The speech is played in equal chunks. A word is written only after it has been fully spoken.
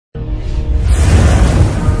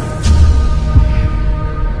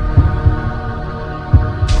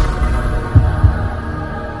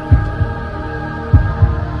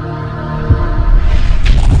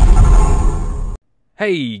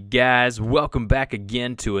Hey guys, welcome back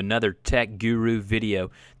again to another Tech Guru video.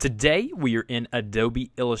 Today we are in Adobe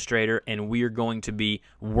Illustrator and we are going to be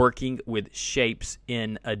working with shapes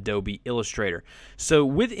in Adobe Illustrator. So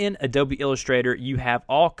within Adobe Illustrator you have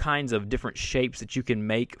all kinds of different shapes that you can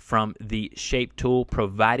make from the shape tool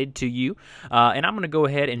provided to you. And I'm going to go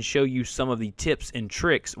ahead and show you some of the tips and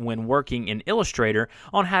tricks when working in Illustrator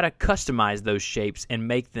on how to customize those shapes and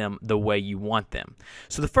make them the way you want them.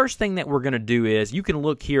 So the first thing that we're going to do is you can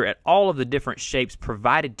look here at all of the different shapes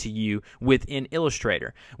provided to you within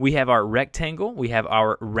Illustrator. We have our rectangle, we have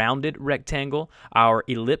our rounded rectangle, our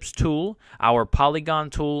ellipse tool, our polygon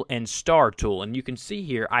tool, and star tool. And you can see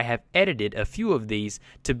here I have edited a few of these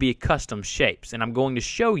to be custom shapes, and I'm going to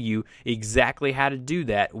show you exactly how to do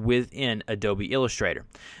that within Adobe Illustrator.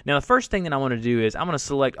 Now the first thing that I want to do is I'm going to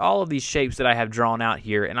select all of these shapes that I have drawn out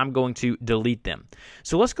here and I'm going to delete them.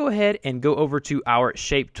 So let's go ahead and go over to our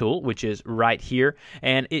shape tool, which is right here.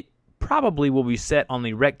 And it probably will be set on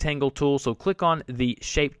the rectangle tool, so click on the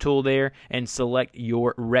shape tool there and select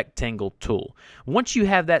your rectangle tool. Once you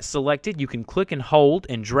have that selected, you can click and hold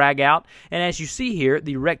and drag out, and as you see here,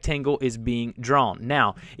 the rectangle is being drawn.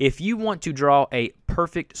 Now if you want to draw a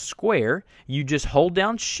perfect square, you just hold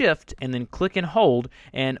down shift and then click and hold,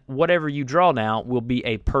 and whatever you draw now will be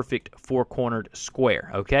a perfect four-cornered square.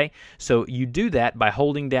 Okay, so you do that by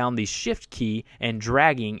holding down the shift key and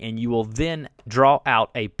dragging, and you will then draw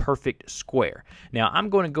out a perfect square. Now I'm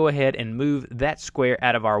going to go ahead and move that square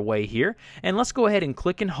out of our way here, and let's go ahead and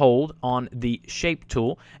click and hold on the shape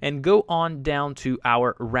tool and go on down to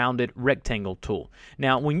our rounded rectangle tool.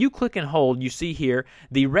 Now when you click and hold, you see here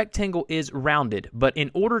the rectangle is rounded, but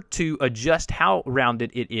in order to adjust how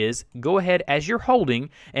rounded it is, go ahead as you're holding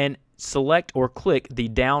and select or click the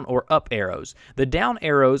down or up arrows. The down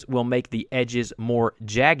arrows will make the edges more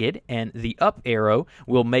jagged and the up arrow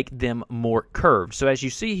will make them more curved. So as you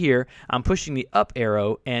see here, I'm pushing the up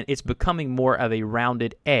arrow and it's becoming more of a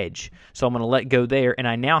rounded edge. So I'm going to let go there and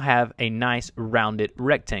I now have a nice rounded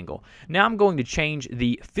rectangle. Now I'm going to change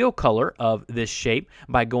the fill color of this shape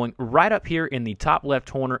by going right up here in the top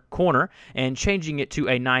left corner and changing it to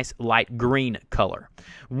a nice light green color.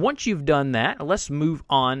 Once you've done that, let's move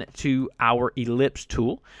on to our ellipse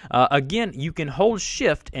tool. Again, you can hold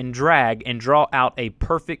shift and drag and draw out a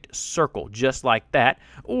perfect circle just like that,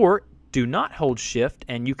 or do not hold shift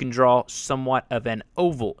and you can draw somewhat of an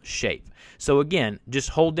oval shape. So again, just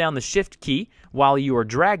hold down the shift key while you are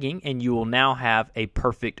dragging and you will now have a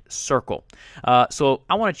perfect circle. So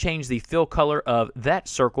I want to change the fill color of that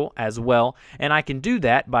circle as well, and I can do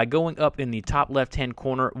that by going up in the top left hand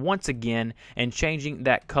corner once again and changing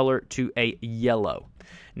that color to a yellow.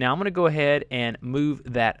 Now I'm going to go ahead and move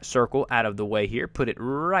that circle out of the way here, put it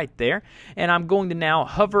right there, and I'm going to now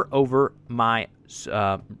hover over my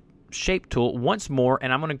shape tool once more,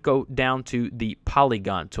 and I'm going to go down to the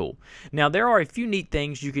polygon tool. Now there are a few neat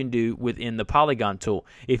things you can do within the polygon tool.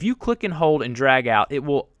 If you click and hold and drag out, it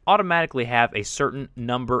will automatically have a certain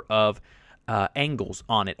number of angles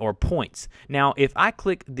on it, or points. Now if I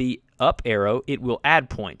click the up arrow, it will add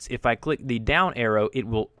points. If I click the down arrow, it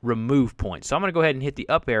will remove points. So I'm going to go ahead and hit the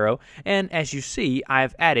up arrow, and as you see,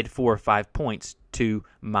 I've added 4 or 5 points to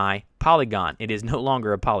my polygon. It is no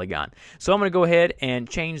longer a polygon. So I'm going to go ahead and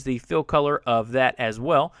change the fill color of that as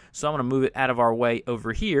well. So I'm going to move it out of our way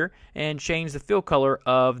over here and change the fill color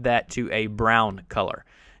of that to a brown color.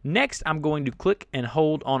 Next, I'm going to click and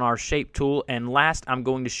hold on our shape tool, and last I'm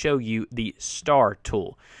going to show you the star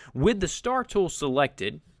tool. With the star tool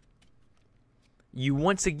selected, you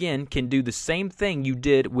once again can do the same thing you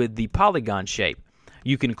did with the polygon shape.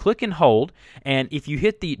 You can click and hold, and if you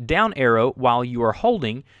hit the down arrow while you are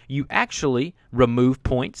holding, you actually remove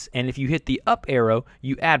points, and if you hit the up arrow,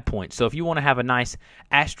 you add points. So if you want to have a nice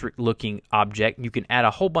asterisk looking object, you can add a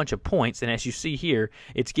whole bunch of points, and as you see here,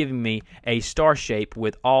 it's giving me a star shape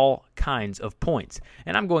with all kinds of points.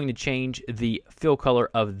 And I'm going to change the fill color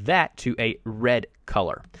of that to a red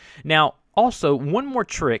color. Now also, one more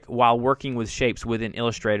trick while working with shapes within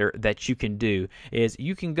Illustrator that you can do is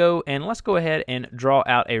you can go and let's go ahead and draw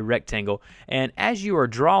out a rectangle, and as you are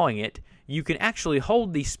drawing it, you can actually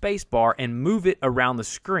hold the space bar and move it around the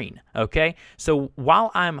screen. Okay, so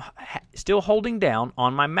while I'm still holding down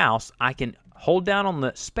on my mouse, I can hold down on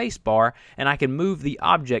the space bar and I can move the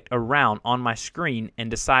object around on my screen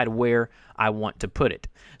and decide where I want to put it.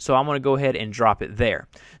 So I'm going to go ahead and drop it there.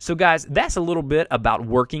 So guys, that's a little bit about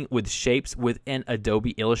working with shapes within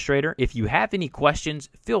Adobe Illustrator. If you have any questions,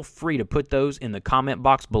 feel free to put those in the comment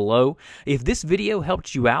box below. If this video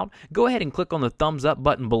helped you out, go ahead and click on the thumbs up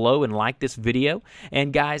button below and like this video.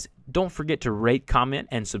 And guys, Don't forget to rate, comment,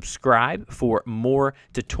 and subscribe for more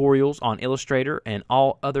tutorials on Illustrator and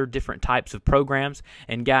all other different types of programs.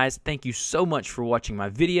 And guys, thank you so much for watching my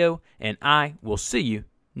video, and I will see you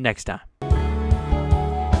next time.